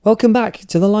Welcome back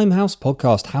to the Limehouse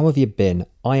podcast. How have you been?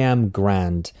 I am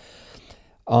grand.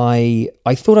 I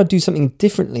thought I'd do something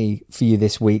differently for you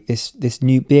this week. This is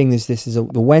the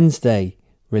Wednesday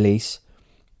release,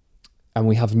 and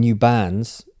we have new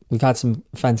bands. We've had some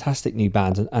fantastic new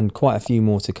bands and quite a few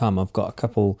more to come. I've got a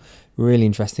couple really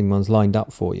interesting ones lined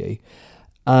up for you.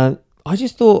 I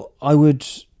just thought I would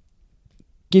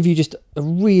give you just a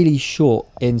really short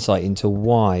insight into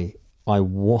why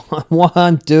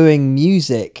I'm doing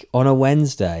music on a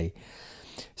Wednesday.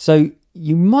 So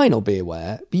you might not be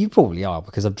aware, but you probably are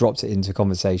because I've dropped it into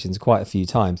conversations quite a few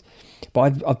times.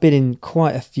 But I've been in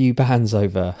quite a few bands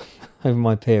over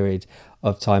my period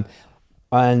of time.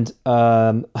 And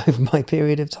over my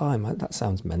period of time, that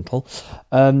sounds mental.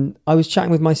 I was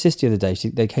chatting with my sister the other day.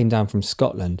 They came down from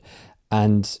Scotland,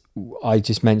 and I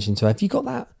just mentioned to her, "Have you got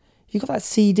that? You got that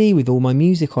CD with all my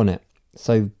music on it?"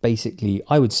 So basically,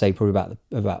 I would say probably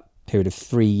about a period of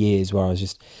 3 years where I was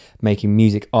just making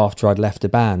music after I'd left a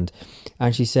band.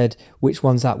 And she said, "Which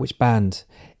one's that? Which band?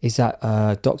 Is that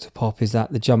Dr. Pop? Is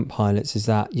that the Jump Pilots? Is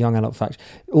that Young Adult Faction?"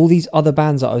 All these other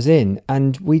bands that I was in.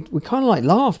 And we kind of like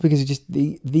laughed because of just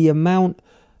the amount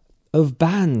of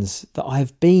bands that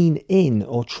I've been in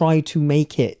or tried to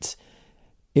make it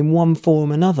in one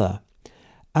form or another.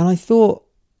 And I thought,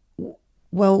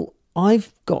 well,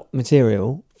 I've got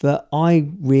material that I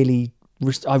really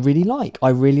like. I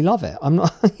really love it. I'm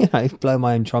not, blow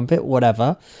my own trumpet,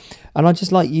 whatever. And I'd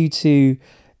just like you to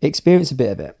experience a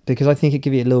bit of it because I think it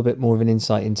gives you a little bit more of an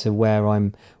insight into where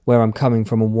I'm coming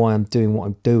from and why I'm doing what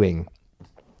I'm doing.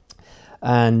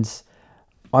 And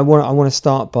I want to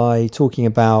start by talking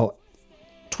about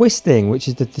Twisting, which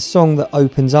is the song that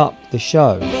opens up the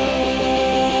show.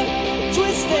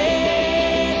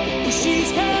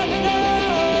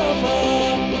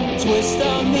 Twist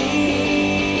on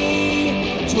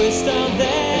me, twist on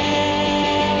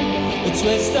them,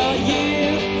 twist on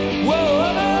you. Whoa,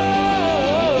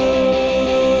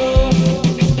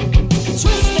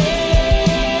 twist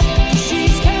it,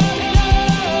 she's coming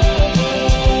over.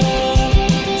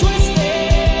 Twist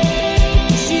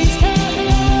it, she's coming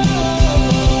over.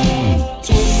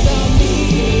 Twist on me,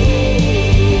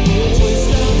 twist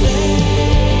on them,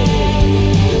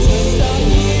 twist on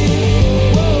you.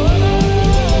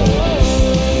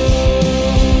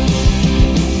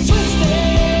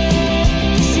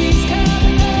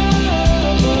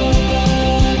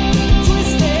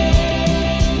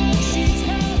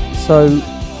 So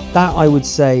that I would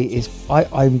say is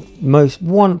I'm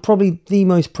probably the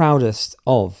most proudest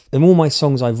of in all my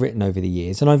songs I've written over the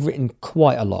years, and I've written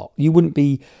quite a lot. You wouldn't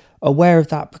be aware of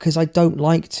that because I don't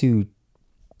like to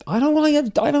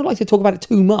talk about it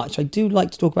too much. I do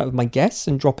like to talk about it with my guests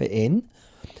and drop it in,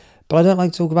 but I don't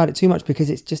like to talk about it too much because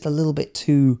it's just a little bit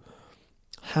too,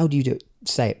 how do you do it?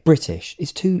 Say it, British.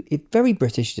 It's very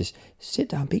British. Just sit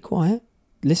down, be quiet,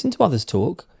 listen to others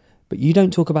talk, but you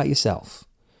don't talk about yourself.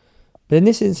 But in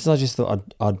this instance, I just thought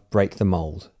I'd break the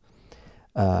mould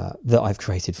that I've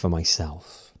created for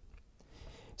myself.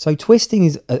 So Twisting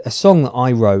is a song that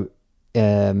I wrote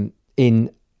in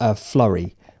a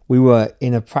flurry. We were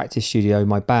in a practice studio.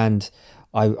 My band,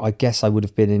 I guess I would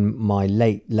have been in my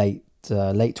late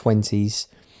 20s.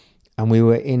 And we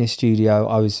were in a studio.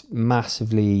 I was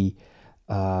massively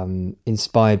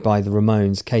inspired by the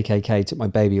Ramones. KKK Took My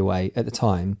Baby Away at the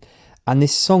time. And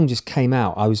this song just came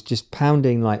out. I was just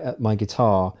pounding like at my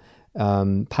guitar,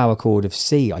 power chord of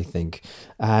C, I think,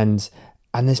 and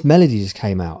this melody just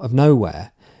came out of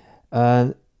nowhere,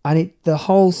 and the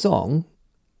whole song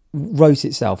wrote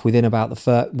itself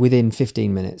within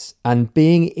 15 minutes. And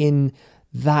being in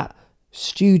that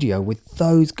studio with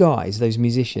those guys, those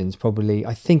musicians, probably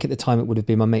I think at the time it would have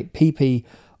been my mate PP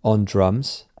on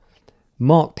drums,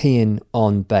 Mark Pean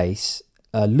on bass,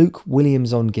 Luke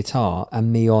Williams on guitar,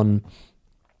 and me on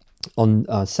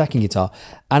second guitar,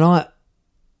 and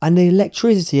the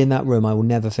electricity in that room I will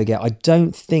never forget. I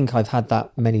don't think I've had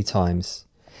that many times,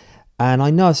 and I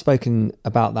know I've spoken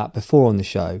about that before on the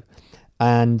show.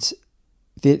 And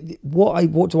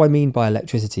what do I mean by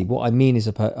electricity? What I mean is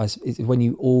when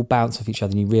you all bounce off each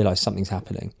other and you realise something's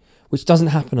happening, which doesn't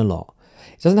happen a lot.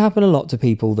 It doesn't happen a lot to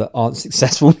people that aren't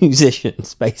successful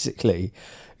musicians, basically.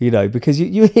 Because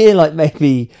you hear like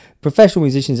maybe professional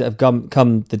musicians that have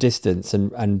come the distance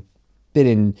and been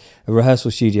in a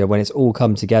rehearsal studio when it's all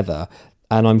come together,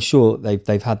 and I'm sure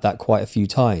they've had that quite a few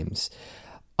times.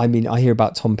 I mean, I hear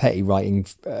about Tom Petty writing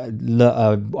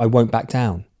 "I Won't Back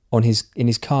Down" in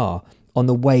his car on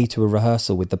the way to a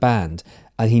rehearsal with the band,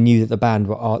 and he knew that the band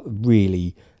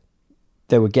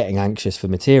they were getting anxious for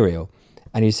material.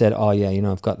 And he said, "Oh yeah,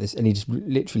 I've got this," and he just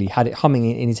literally had it humming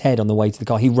in his head on the way to the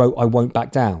car. He wrote "I Won't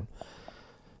Back Down."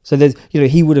 So there's,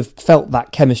 he would have felt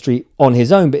that chemistry on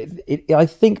his own, but I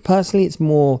think personally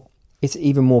it's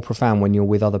even more profound when you're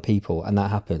with other people and that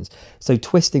happens. So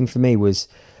Twisting for me was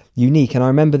unique, and I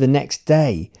remember the next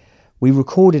day we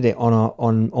recorded it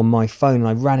on my phone, and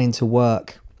I ran into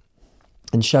work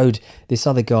and showed this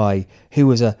other guy who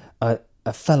was a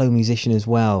fellow musician as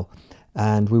well,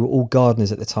 and we were all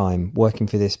gardeners at the time working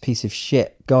for this piece of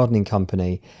shit gardening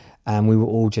company, and we were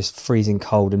all just freezing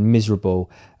cold and miserable,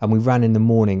 and we ran in the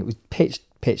morning. It was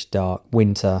pitch dark,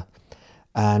 winter,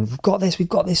 and we've got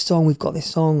this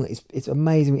song, it's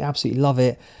amazing, we absolutely love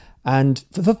it. And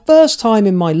for the first time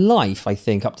in my life, I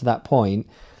think up to that point,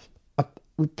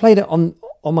 we played it on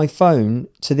my phone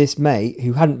to this mate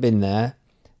who hadn't been there,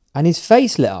 and his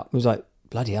face lit up. He was like,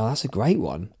 bloody hell, that's a great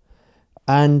one.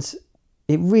 And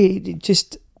it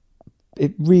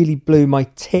really blew my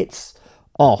tits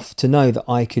off to know that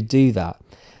I could do that.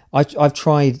 I've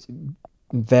tried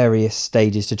various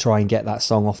stages to try and get that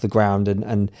song off the ground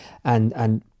and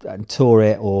tour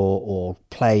it or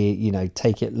play it,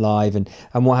 take it live and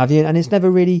what have you, and it's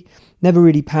never really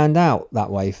panned out that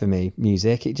way for me.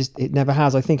 Music, it never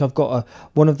has. I think I've got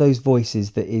one of those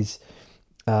voices that is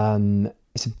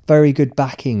it's a very good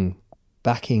backing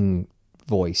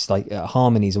voice, like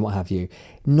harmonies and what have you,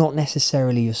 not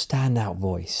necessarily your standout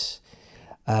voice.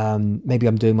 Maybe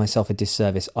I'm doing myself a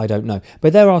disservice, I don't know,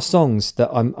 but there are songs that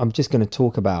I'm just going to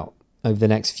talk about over the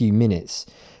next few minutes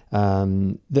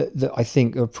that I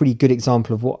think are a pretty good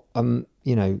example of what I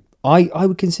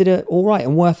would consider all right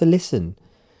and worth a listen.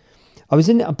 I was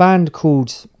in a band called,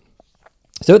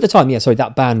 so at the time,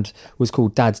 that band was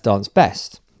called Dad's Dance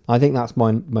Best. I think that's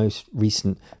my most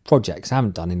recent project. I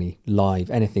haven't done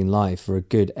anything live for a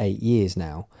good 8 years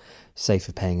now, save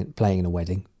for playing in a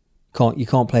wedding. You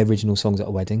can't play original songs at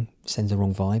a wedding. It sends the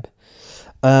wrong vibe.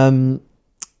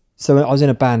 So I was in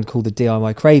a band called the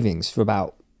DIY Cravings for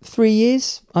about 3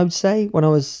 years, I would say, when it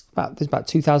was about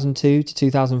 2002 to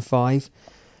 2005,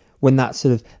 when that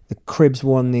sort of the Cribs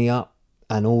were on the up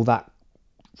and all that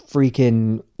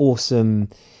freaking awesome,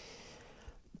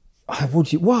 I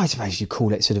suppose you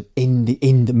call it, sort of in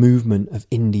the movement of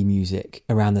indie music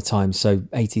around the time. So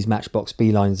 80s Matchbox,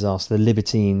 Beeline Disaster, the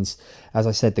Libertines, as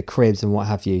I said, the Cribs and what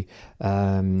have you.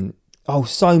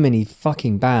 So many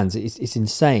fucking bands. It's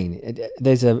insane.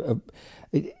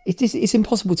 It's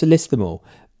impossible to list them all.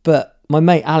 But my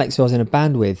mate Alex, who I was in a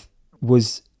band with,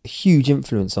 was a huge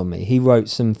influence on me. He wrote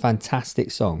some fantastic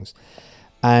songs,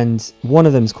 and one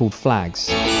of them's called Flags.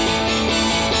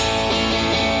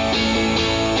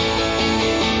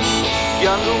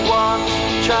 Younger ones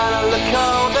trying to look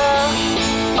older,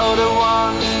 older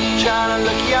ones trying to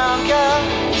look younger,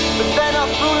 but they're not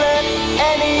fooling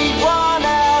anyone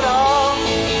at all.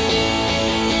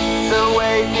 So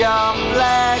wave your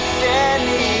flags in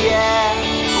the air,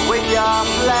 wave your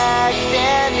flags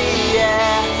in the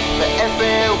air for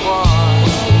everyone.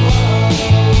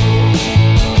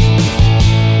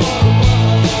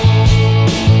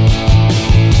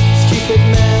 Stupid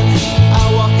men, I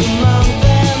walk among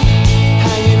them,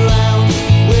 hanging round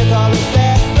with all of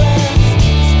their friends,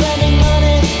 spending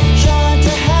money, trying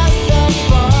to have some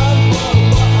fun.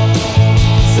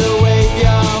 So wave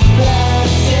your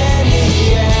flags in the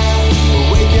air,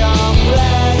 wave your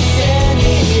flags in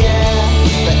the air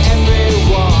for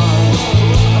everyone.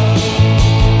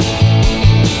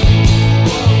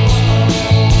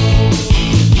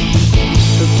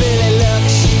 Billy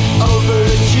looks over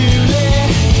at Julie,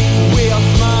 we all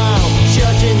smile,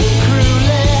 judging them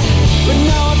cruelly, but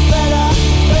no one's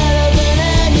better than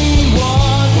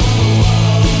anyone.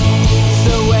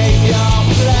 So wave your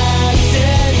flags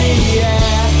in the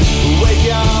air, wave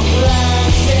your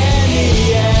flags in the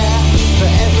air for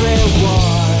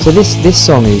everyone. So this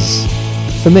song is,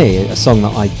 for me, a song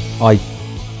that I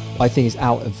think is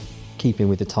out of keeping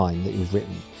with the time that it was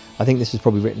written. I think this was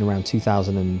probably written around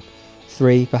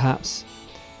 2003, perhaps.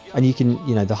 And you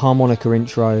can, the harmonica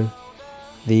intro,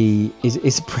 you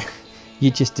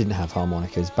just didn't have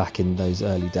harmonicas back in those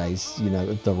early days,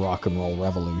 of the rock and roll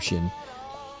revolution.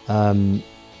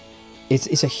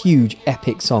 It's a huge,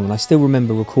 epic song, and I still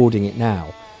remember recording it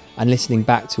now and listening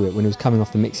back to it when it was coming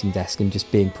off the mixing desk and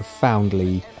just being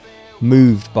profoundly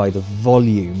moved by the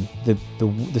volume,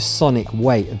 the sonic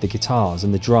weight of the guitars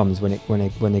and the drums when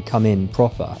they come in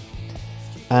proper,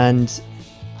 and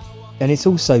it's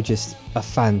also just a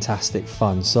fantastic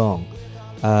fun song,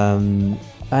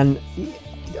 and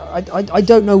I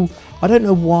don't know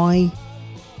why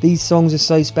these songs are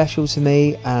so special to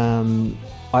me.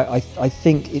 I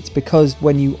think it's because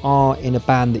when you are in a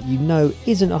band that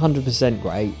isn't 100%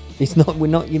 great,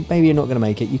 maybe you're not going to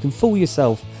make it. You can fool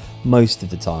yourself most of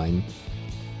the time,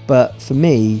 but for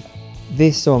me,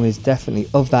 this song is definitely,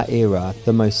 of that era,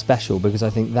 the most special, because I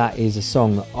think that is a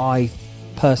song that I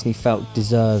personally felt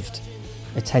deserved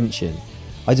attention.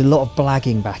 I did a lot of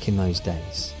blagging back in those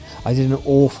days. I did an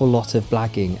awful lot of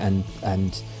blagging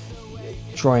and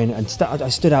I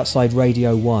stood outside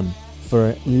Radio 1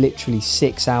 for literally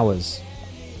 6 hours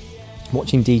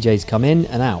watching DJs come in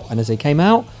and out, and as they came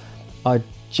out I'd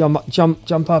jump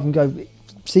up and go,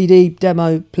 CD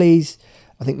demo please.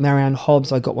 I think Marianne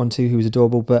Hobbs, I got one too, who was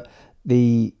adorable, but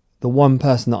the one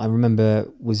person that I remember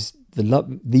was the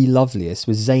loveliest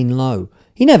was Zane Lowe.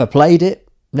 He never played it,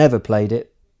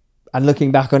 and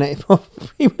looking back on it,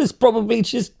 he was probably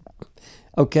just,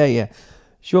 okay, yeah,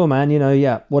 sure man,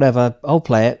 yeah, whatever, I'll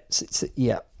play it,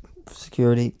 yeah,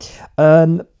 security.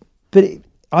 But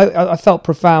I felt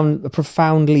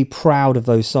profoundly proud of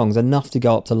those songs, enough to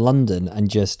go up to London and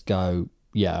just go,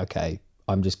 yeah, okay,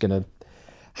 I'm just going to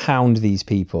hound these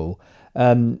people.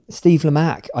 Steve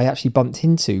Lamacq I actually bumped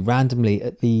into randomly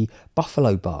at the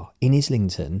Buffalo Bar in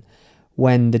Islington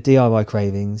when the DIY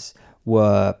Cravings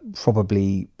were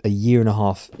probably a year and a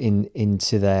half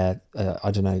into their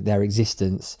their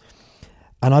existence,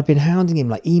 and I'd been hounding him,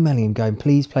 like emailing him going,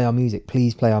 please play our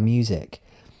music,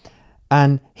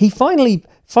 and he finally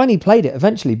played it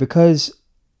eventually, because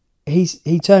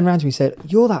he turned around to me and said,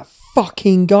 you're that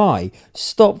fucking guy,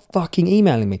 stop fucking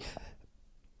emailing me.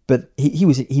 But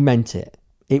he meant it.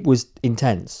 It was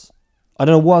intense. I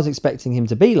don't know what I was expecting him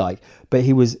to be like, but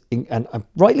he was, and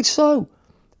rightly so.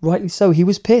 He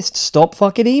was pissed. Stop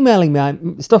fucking emailing me,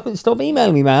 man. Stop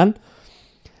emailing me, man.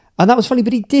 And that was funny,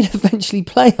 but he did eventually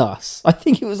play us. I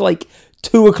think it was like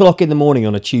 2:00 in the morning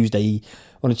on a Tuesday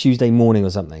morning or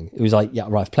something. It was like, yeah,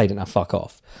 right, I've played it now, fuck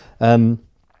off. And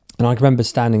I remember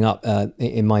standing up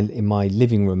in my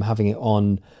living room, having it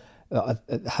on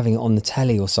the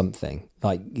telly or something,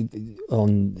 like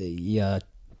on the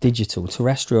digital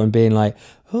terrestrial, and being like,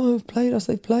 oh, they've played us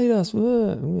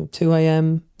 2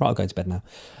 a.m. right, I'll go to bed now.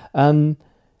 And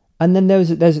then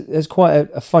there's quite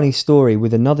a funny story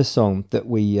with another song that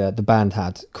we the band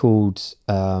had called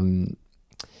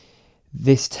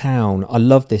This Town. I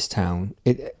love This Town.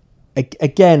 It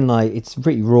again, like, it's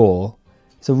pretty raw.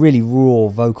 It's a really raw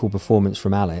vocal performance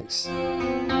from Alex.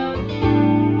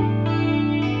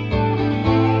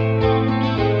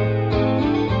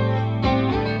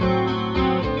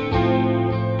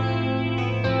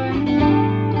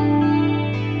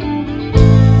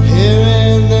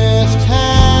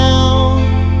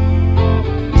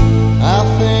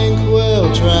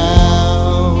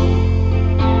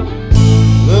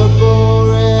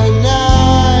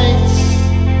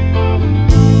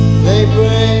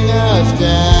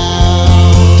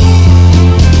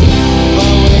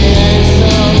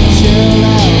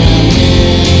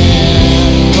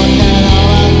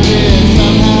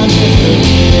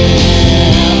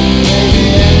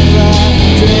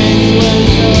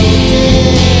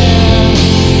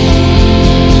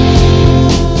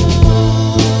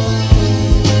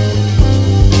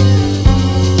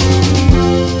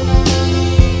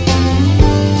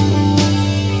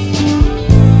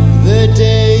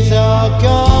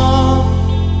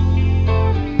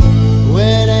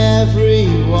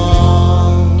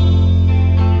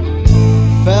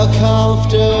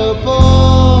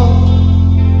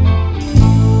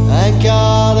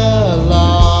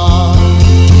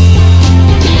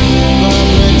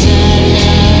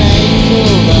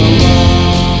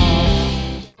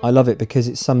 I love it because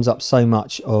it sums up so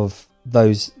much of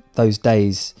those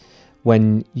days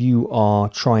when you are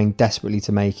trying desperately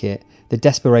to make it. The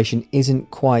desperation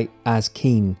isn't quite as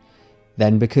keen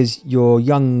then, because you're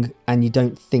young and you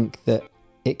don't think that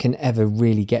it can ever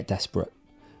really get desperate.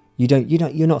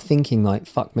 You're not thinking like,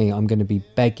 fuck me, I'm going to be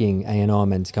begging A&R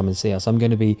men to come and see us. I'm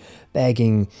going to be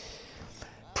begging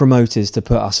promoters to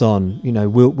put us on.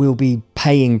 We'll be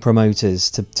paying promoters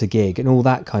to gig and all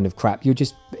that kind of crap. You're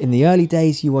just, in the early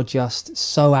days, you are just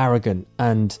so arrogant,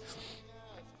 and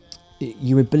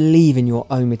you would believe in your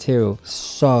own material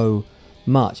so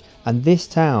much. And This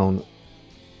Town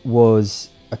was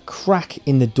a crack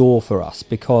in the door for us,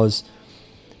 because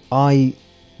I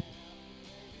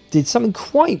did something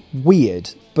quite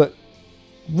weird but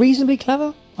reasonably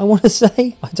clever, I want to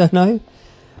say. I don't know.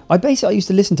 I used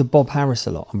to listen to Bob Harris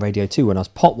a lot on Radio 2 when I was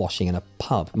pot washing in a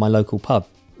pub, my local pub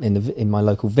in my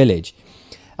local village,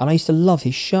 and I used to love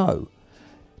his show.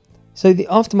 So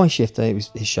after my shift, his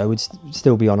show would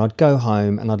still be on. I'd go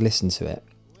home and I'd listen to it,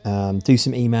 do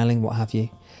some emailing, what have you,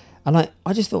 and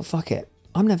I just thought, fuck it,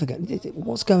 I'm never going.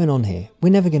 What's going on here? We're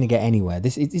never going to get anywhere.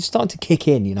 It's starting to kick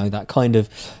in, that kind of,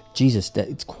 Jesus,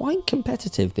 it's quite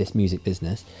competitive, this music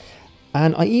business.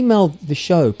 And I emailed the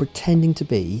show pretending to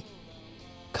be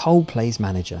Coldplay's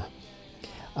manager,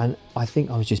 and I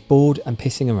think I was just bored and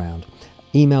pissing around.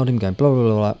 Emailed him going blah blah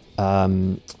blah blah.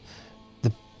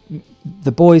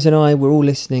 The boys and I were all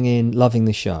listening in, loving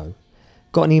the show.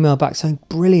 Got an email back saying,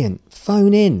 brilliant,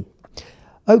 phone in.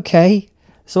 Okay,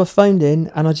 so I phoned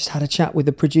in and I just had a chat with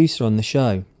the producer on the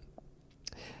show,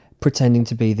 pretending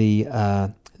to be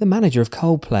the manager of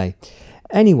Coldplay.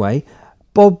 Anyway,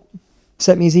 Bob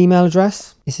sent me his email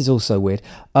address. This is also weird.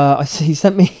 He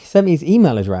sent me his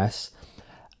email address,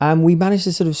 and we managed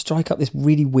to sort of strike up this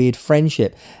really weird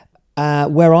friendship,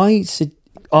 where I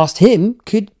asked him,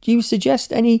 could you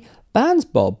suggest any bands,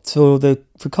 Bob, for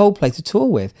Coldplay to tour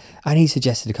with? And he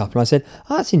suggested a couple. I said,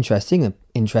 oh, that's interesting. An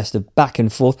interest of back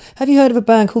and forth. Have you heard of a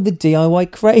band called the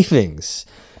DIY Cravings?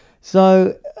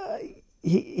 So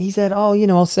he said, oh,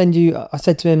 I'll send you. I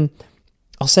said to him,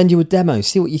 I'll send you a demo,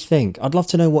 see what you think. I'd love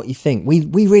to know what you think. We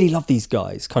really love these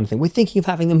guys, kind of thing. We're thinking of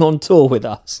having them on tour with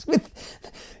us.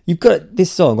 You've got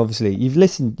this song, obviously. You've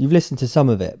listened to some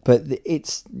of it, but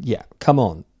it's, yeah, come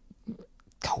on.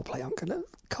 Coldplay gonna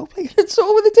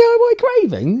tour with the DIY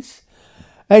Cravings?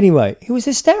 Anyway, it was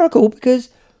hysterical because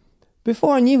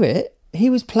before I knew it, he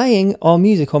was playing our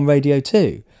music on Radio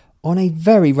 2 on a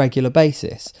very regular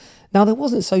basis. Now, it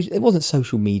wasn't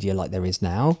social media like there is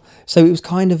now, so it was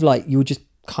kind of like you were just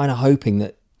kind of hoping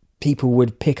that people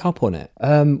would pick up on it,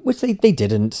 which they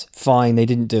didn't. Fine, they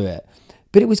didn't do it.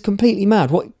 But it was completely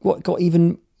mad. What got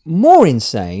even more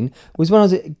insane was when I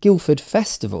was at Guildford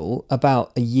Festival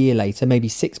about a year later, maybe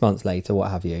 6 months later,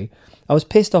 what have you. I was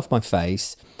pissed off my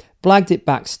face, blagged it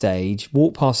backstage,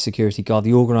 walked past the security guard.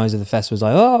 The organiser of the festival was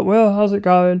like, oh, well, how's it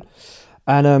going?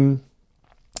 And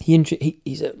he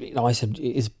said, I said,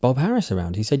 is Bob Harris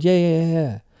around? He said,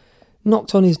 yeah.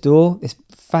 Knocked on his door, this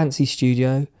fancy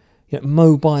studio,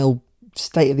 mobile,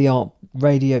 state-of-the-art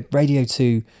Radio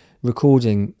 2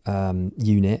 recording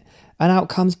unit, and out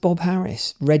comes Bob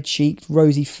Harris, red-cheeked,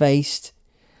 rosy-faced.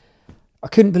 I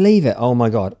couldn't believe it. Oh my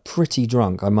God, pretty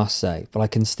drunk, I must say, but I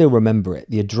can still remember it.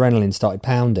 The adrenaline started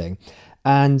pounding,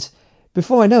 and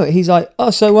before I know it, he's like, "Oh,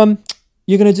 so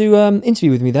you're going to do interview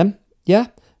with me then? Yeah?"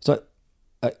 So,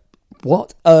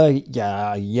 what?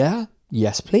 Yeah,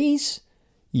 yes, please.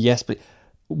 Yes, please.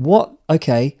 What?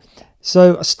 Okay.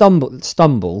 So I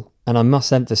stumble, and I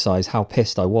must emphasise how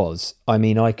pissed I was. I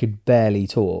mean, I could barely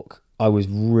talk. I was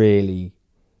really,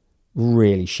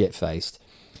 really shit-faced.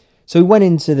 So we went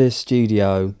into the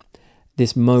studio,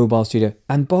 this mobile studio,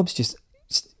 and Bob's just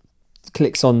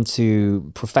clicks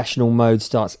onto professional mode,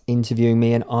 starts interviewing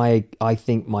me, and I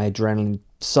think my adrenaline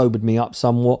sobered me up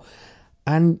somewhat.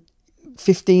 And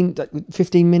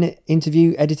 15-minute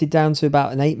interview, edited down to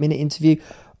about an 8-minute interview,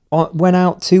 went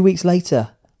out 2 weeks later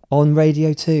on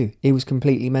Radio 2. It was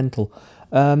completely mental.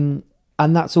 And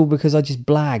that's all because I just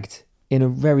blagged in a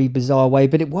very bizarre way,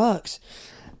 but it works.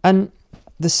 And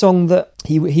the song that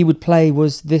he would play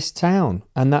was This Town,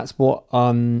 and that's what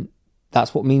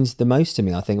means the most to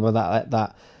me, I think, about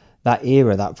that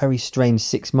era, that very strange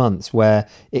 6 months where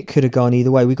it could have gone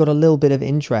either way. We got a little bit of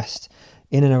interest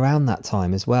in and around that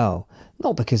time as well,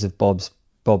 not because of Bob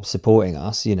supporting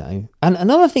us, And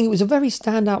another thing, it was a very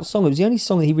standout song. It was the only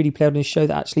song that he really played on his show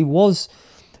that actually was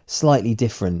slightly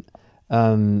different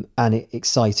and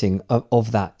exciting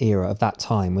of that era, of that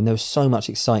time, when there was so much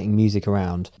exciting music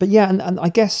around. But yeah, and I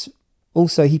guess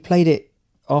also he played it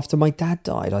after my dad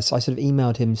died. I sort of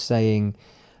emailed him saying,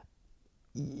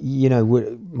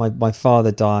 my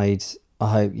father died,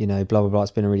 I hope, blah, blah, blah,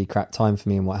 it's been a really crap time for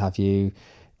me and what have you.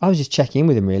 I was just checking in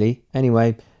with him, really.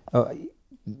 Anyway,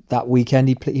 that weekend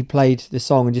he played the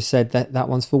song and just said that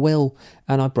one's for Will,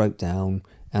 and I broke down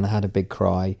and I had a big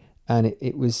cry, and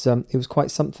it was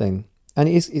quite something. And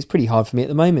it's pretty hard for me at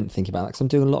the moment thinking about that, because I'm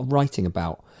doing a lot of writing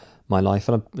about my life,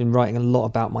 and I've been writing a lot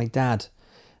about my dad,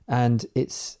 and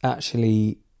it's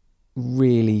actually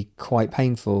really quite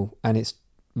painful, and it's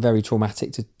very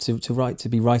traumatic to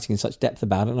be writing in such depth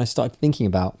about it. And I started thinking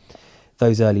about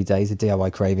those early days, the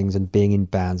DIY Cravings and being in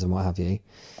bands and what have you.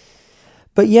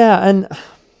 But yeah, and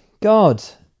God,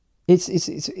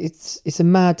 it's a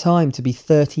mad time to be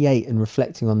 38 and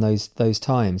reflecting on those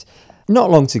times. Not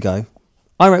long to go.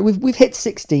 All right, we've hit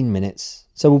 16 minutes,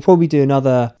 so we'll probably do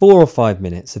another 4 or 5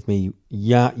 minutes of me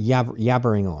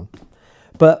yabbering on.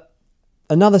 But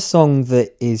another song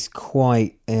that is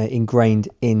quite ingrained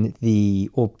in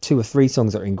or 2 or 3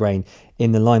 songs that are ingrained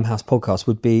in the Limehouse podcast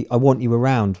would be I Want You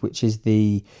Around, which is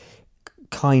the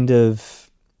kind of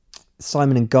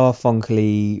Simon and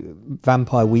Garfunkel-y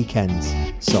Vampire Weekends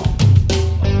song.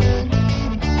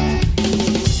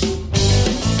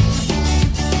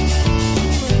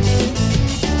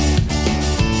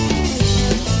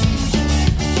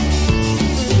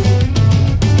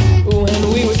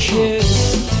 When we were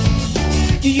kids,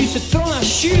 you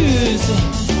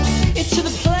shoes into the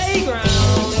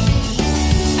playground,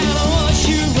 and I wash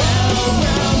you round,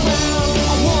 round, round.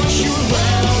 I wash you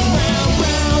round, round,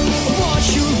 round. I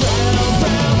wash you round,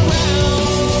 round, round,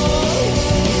 round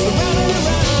and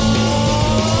around.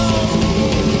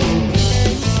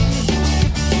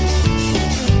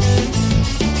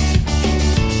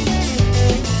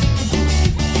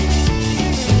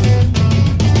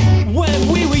 When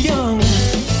we were young,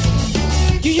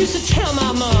 you used to tell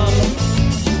my mom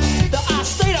that I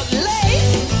stayed up late,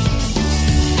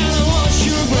 and I wash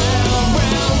you round,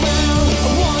 round, round.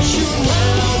 I wash you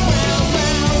round, round,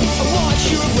 round. I wash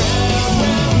you round,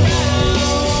 round, round,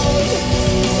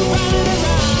 round and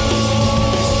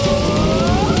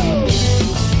around.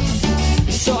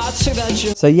 So I took that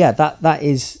job. So yeah, that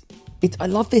is it. I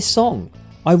love this song.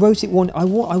 I wrote it I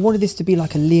wanted this to be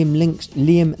like a Liam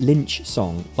Lynch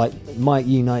song, like My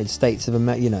United States of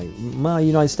America, My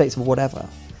United States of whatever.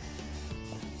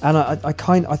 And I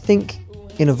think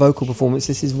in a vocal performance,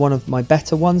 this is one of my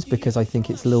better ones because I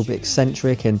think it's a little bit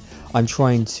eccentric, and I'm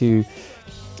trying to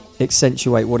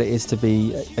accentuate what it is to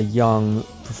be a young,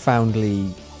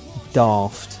 profoundly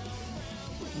daft,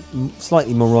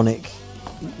 slightly moronic,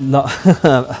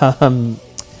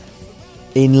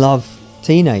 in love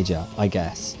teenager, I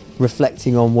guess,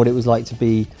 reflecting on what it was like to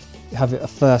have a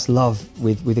first love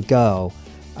with a girl,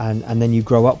 and then you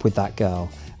grow up with that girl,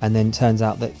 and then turns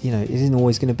out that it isn't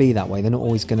always going to be that way. They're not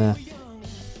always going to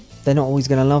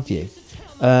love you.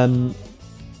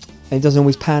 It doesn't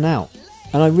always pan out,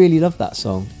 and I really love that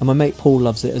song, and my mate Paul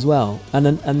loves it as well.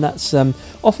 And that's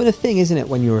often a thing, isn't it,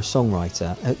 when you're a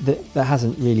songwriter that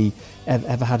hasn't really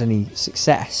ever had any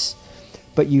success.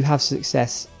 But you have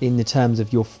success in the terms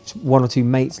of your one or two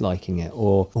mates liking it,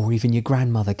 or even your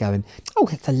grandmother going, "Oh,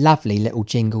 it's a lovely little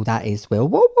jingle that is, Will.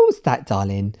 What was that,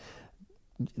 darling?"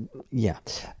 Yeah.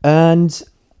 And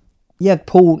yeah,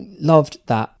 Paul loved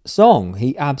that song.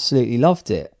 He absolutely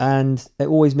loved it. And it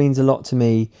always means a lot to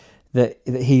me that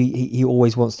he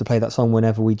always wants to play that song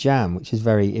whenever we jam, which is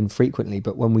very infrequently.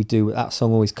 But when we do, that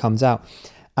song always comes out.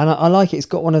 And I like it. It's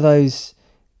got one of those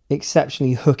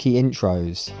exceptionally hooky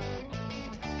intros.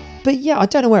 But yeah, I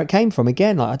don't know where it came from.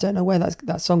 Again, I don't know where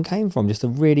that song came from. Just a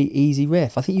really easy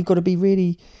riff. I think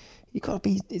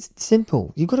it's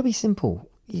simple. You've got to be simple.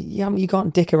 You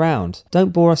can't dick around. Don't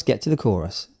bore us, get to the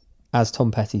chorus, as Tom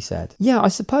Petty said. Yeah, I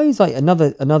suppose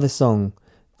another song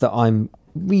that I'm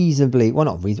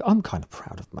I'm kind of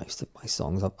proud of most of my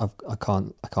songs. I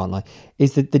can't lie.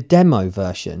 Is the demo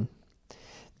version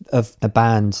of a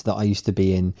band that I used to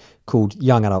be in called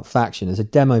Young Adult Faction. There's a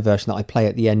demo version that I play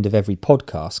at the end of every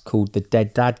podcast called the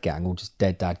Dead Dad Gang, or just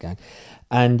Dead Dad Gang.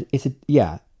 And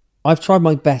I've tried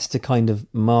my best to kind of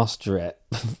master it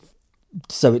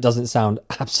so it doesn't sound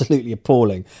absolutely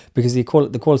appalling, because the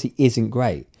quality isn't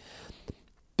great.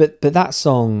 But that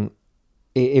song,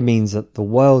 it means the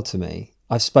world to me.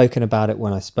 I've spoken about it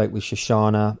when I spoke with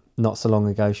Shoshana not so long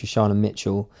ago, Shoshana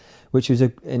Mitchell, which was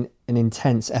an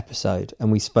intense episode,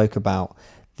 and we spoke about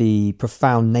the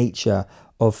profound nature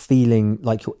of feeling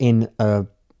like you're in a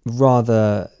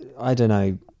rather,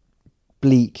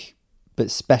 bleak but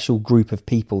special group of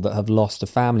people that have lost a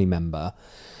family member,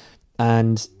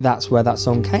 and that's where that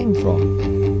song came from.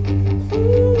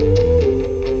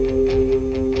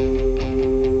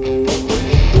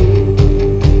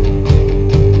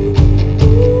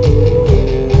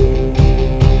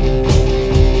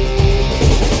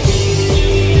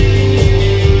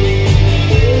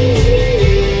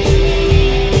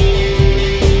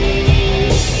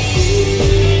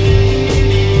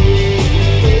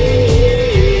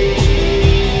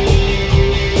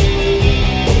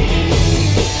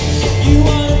 You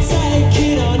wanna take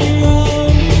it on your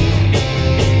own.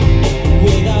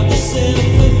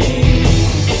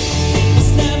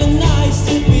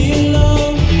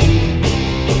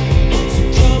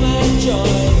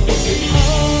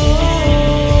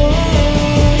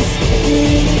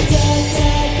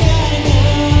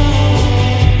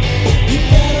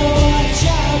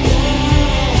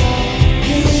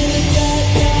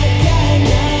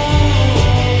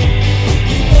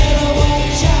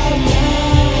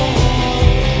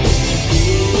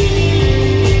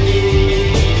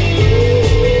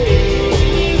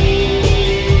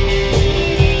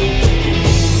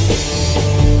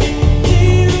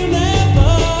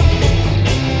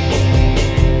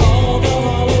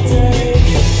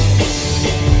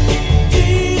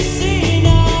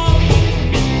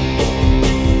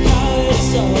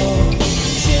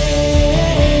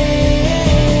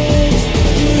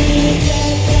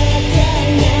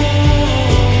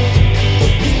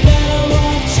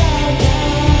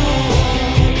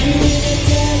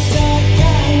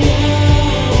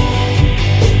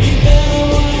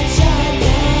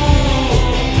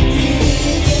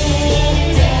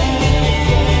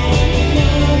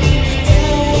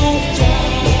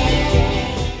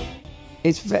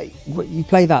 you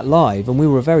play that live, and we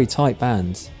were a very tight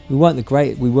band. We weren't the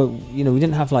great. We were, we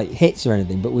didn't have like hits or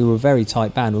anything, but we were a very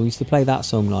tight band. When we used to play that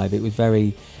song live, it was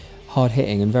very hard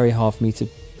hitting and very hard for me to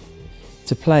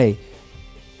play.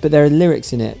 But there are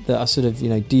lyrics in it that are sort of,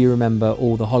 do you remember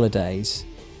all the holidays?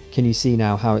 Can you see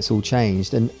now how it's all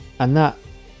changed? And that,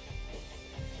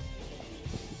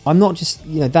 I'm not just,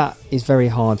 that is very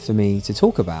hard for me to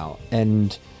talk about.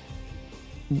 And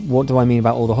what do I mean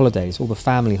about all the holidays? All the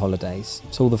family holidays.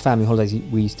 So all the family holidays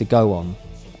we used to go on.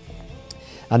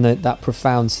 And that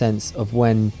profound sense of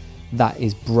when that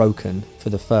is broken for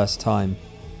the first time.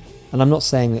 And I'm not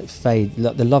saying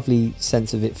that the lovely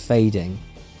sense of it fading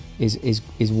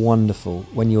is wonderful.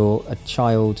 When you're a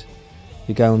child,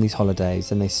 you go on these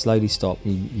holidays and they slowly stop.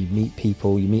 You meet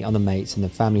people, you meet other mates, and the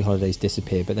family holidays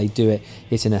disappear. But they do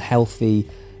it's in a healthy,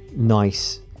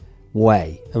 nice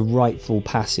way, a rightful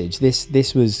passage.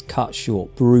 This was cut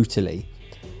short brutally,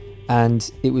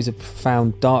 and it was a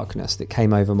profound darkness that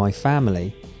came over my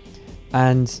family,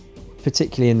 and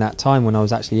particularly in that time when I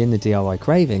was actually in the DIY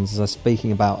Cravings, as I was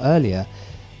speaking about earlier,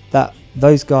 that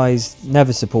those guys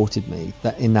never supported me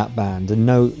in that band, and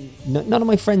none of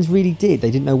my friends really did.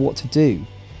 They didn't know what to do.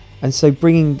 And so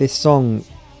bringing this song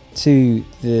to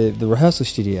the rehearsal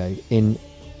studio in,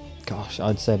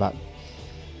 I'd say about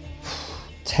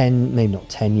 10, maybe not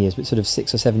 10 years, but sort of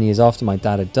 6 or 7 years after my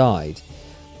dad had died,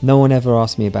 no one ever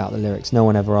asked me about the lyrics. No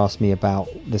one ever asked me about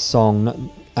the song.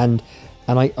 And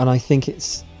I think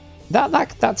it's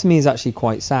that to me is actually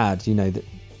quite sad,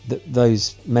 that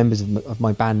those members of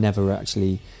my band never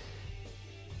actually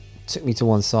took me to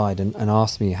one side and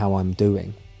asked me how I'm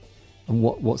doing and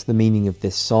what's the meaning of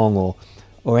this song,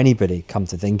 or anybody, come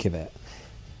to think of it.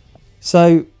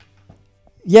 So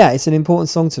yeah, it's an important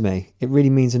song to me. It really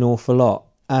means an awful lot,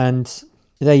 and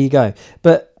there you go.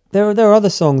 But there are other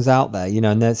songs out there,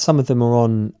 and some of them are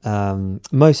on,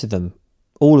 most of them,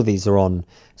 all of these are on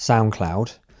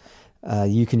SoundCloud.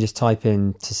 You can just type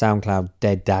in to SoundCloud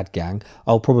Dead Dad Gang.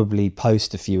 I'll probably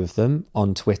post a few of them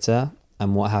on Twitter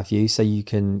and what have you, so you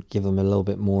can give them a little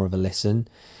bit more of a listen.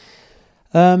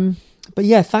 But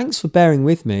yeah, thanks for bearing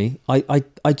with me.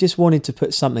 I just wanted to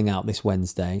put something out this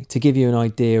Wednesday to give you an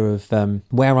idea of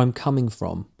where I'm coming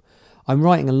from. I'm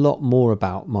writing a lot more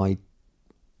about my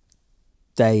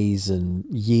days and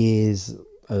years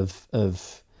of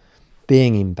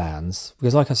being in bands,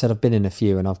 because like I said, I've been in a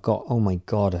few, and I've got, oh my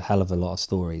God, a hell of a lot of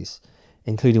stories,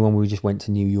 including when we just went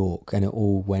to New York and it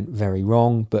all went very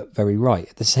wrong but very right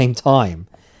at the same time.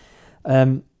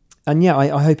 And yeah,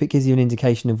 I hope it gives you an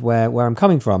indication of where I'm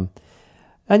coming from.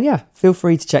 And yeah, feel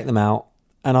free to check them out,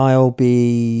 and I'll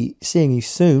be seeing you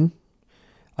soon.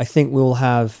 I think we'll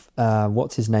have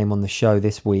what's his name on the show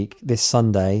this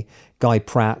Sunday, Guy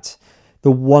Pratt,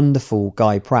 the wonderful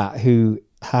Guy Pratt, who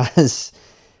has,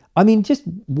 just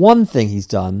one thing he's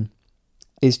done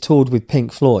is toured with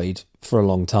Pink Floyd for a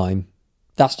long time.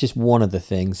 That's just one of the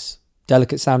things.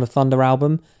 Delicate Sound of Thunder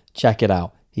album, check it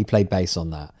out. He played bass on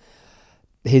that.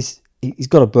 He's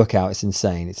got a book out. It's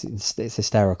insane. It's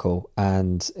hysterical,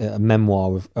 and a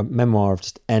memoir of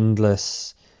just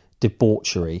endless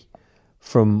debauchery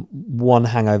from one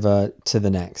hangover to the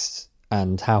next,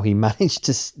 and how he managed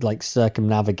to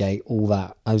circumnavigate all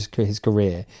that as his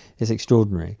career is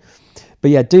extraordinary.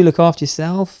 But yeah, do look after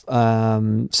yourself.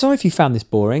 Sorry if you found this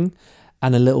boring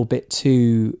and a little bit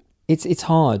too. It's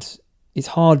hard. It's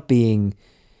hard being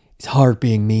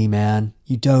me, man.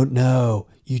 You don't know.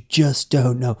 You just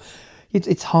don't know.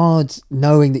 It's hard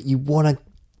knowing that you want to.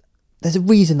 There's a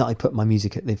reason that I put my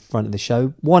music at the front of the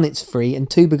show. One, it's free, and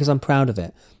two, because I'm proud of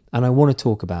it and I want to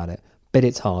talk about it. But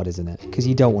it's hard, isn't it? Because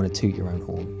you don't want to toot your own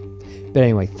horn. But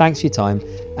anyway, thanks for your time,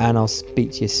 and I'll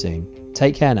speak to you soon.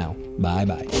 Take care now. Bye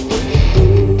bye.